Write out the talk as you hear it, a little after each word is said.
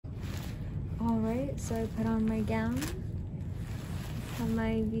Alright, so I put on my gown, have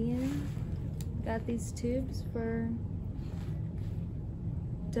my IV in, got these tubes for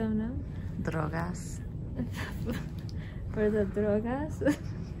don't know. Drogas. For the drogas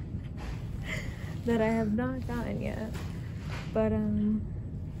that I have not gotten yet. But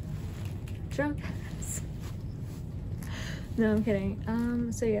drogas. No, I'm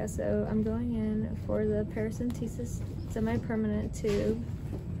kidding. So yeah, so I'm going in for the paracentesis semi-permanent tube.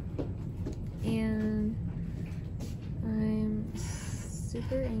 And I'm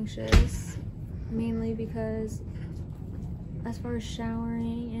super anxious, mainly because as far as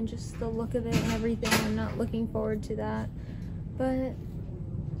showering and just the look of it and everything, I'm not looking forward to that. But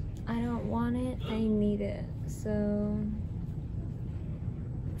I don't want it, I need it. So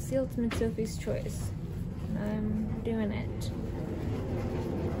it's the ultimate Sophie's choice. I'm doing it.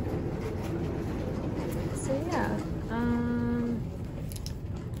 So yeah,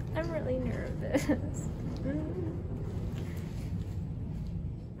 I'm really nervous.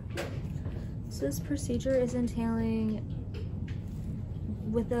 So this procedure is entailing,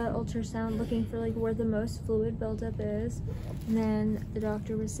 with the ultrasound, looking for like where the most fluid buildup is, and then the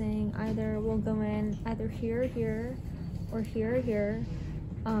doctor was saying either we'll go in either here or here, or here or here,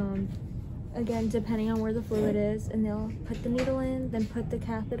 again depending on where the fluid is, and they'll put the needle in, then put the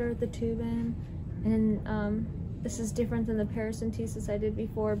catheter, the tube in, and this is different than the paracentesis I did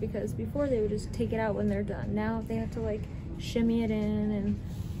before, because before they would just take it out when they're done. Now they have to like shimmy it in and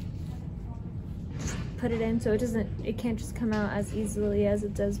put it in, so it can't just come out as easily as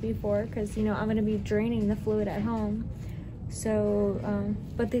it does before, because you know I'm gonna be draining the fluid at home. So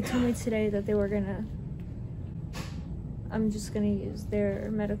but they told me today that they were gonna, I'm just gonna use their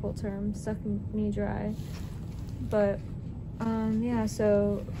medical term, suck me dry. But yeah,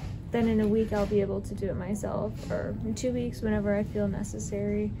 so then in a week I'll be able to do it myself, or in 2 weeks, whenever I feel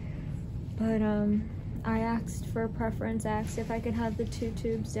necessary. But I asked for a preference, asked if I could have the 2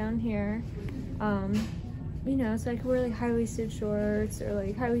 tubes down here, you know, so I could wear like high-waisted shorts or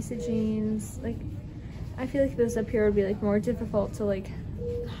like high-waisted jeans. Like, I feel like if it was up here, it would be like more difficult to like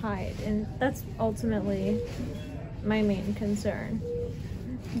hide, and that's ultimately my main concern.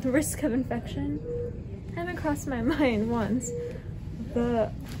 The risk of infection haven't crossed my mind once.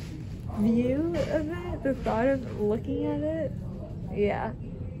 The view of it, the thought of looking at it, yeah,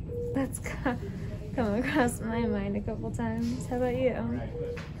 that's come across my mind a couple times. How about you?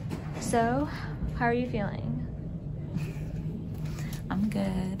 So, how are you feeling? I'm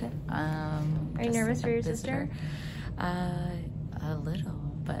good. Are you nervous for your sister? A little,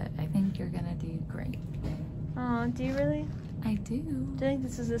 but I think you're gonna do great. Oh, do you really? I do. Do you think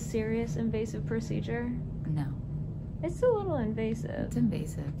this is a serious invasive procedure? No. It's a little invasive. It's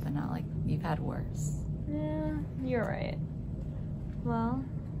invasive, but not like you've had worse. Yeah, you're right. Well,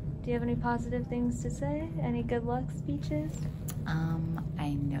 do you have any positive things to say? Any good luck speeches?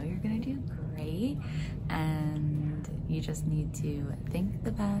 I know you're gonna do great, and you just need to think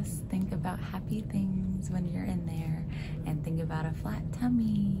the best, think about happy things when you're in there, and think about a flat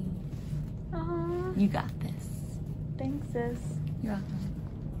tummy. Aww. You got this. Thanks, sis. You're welcome.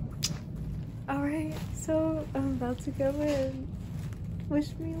 Alright, so I'm about to go in.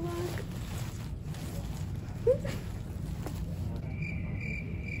 Wish me luck.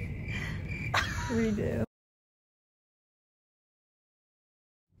 Redo.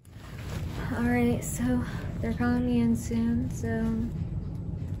 Alright, so they're calling me in soon, so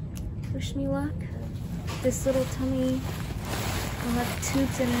wish me luck. This little tummy will have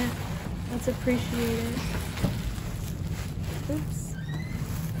tubes in it. That's appreciated. Oops.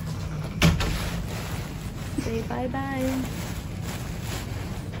 Say bye-bye.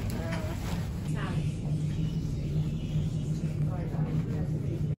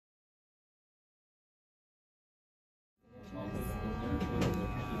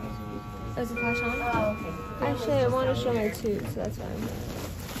 Is it flash on? Oh, okay. Actually, I want to show my tube, so that's why I'm doing it.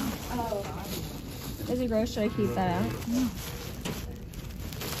 Oh. Is it gross? Should I keep that out? No.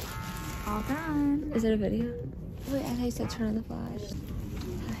 All done. Is it a video? Wait, I thought you said turn on the flash.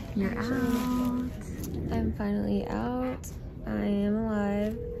 You're out. I'm finally out. I am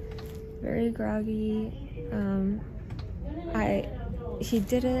alive. Very groggy. He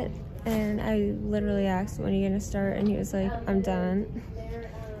did it, and I literally asked, when are you gonna start? And he was like, I'm done.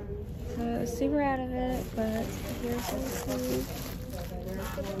 So I was super out of it, but here's the sleeve.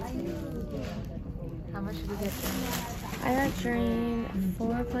 How much did you get done? I got drained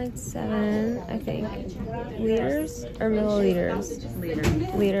 4.7, I think, liters or milliliters?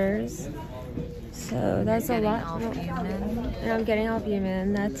 Liters. Liters. So that's a lot. Albumin. And I'm getting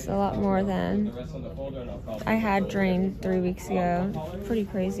albumin. That's a lot more than I had drained 3 weeks ago. Pretty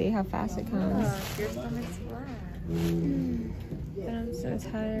crazy how fast it comes. Oh, your stomach's flat. But I'm so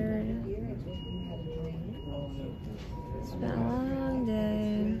tired. It's been a long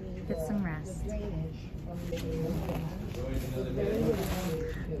day. Get some rest.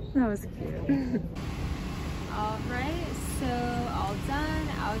 That was cute. Alright, so all done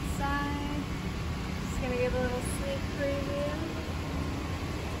outside. Just gonna give a little sneak preview.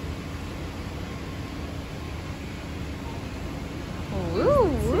 Woo,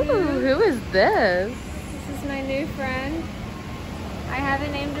 who is this? This is my new friend. I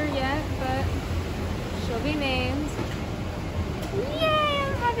haven't named her yet, but she'll be named. Yay!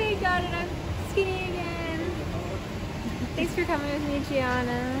 I'm happy I got it. I'm skinny again. Thanks for coming with me,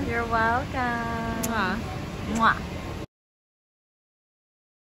 Gianna. You're welcome. Mwah. Mwah.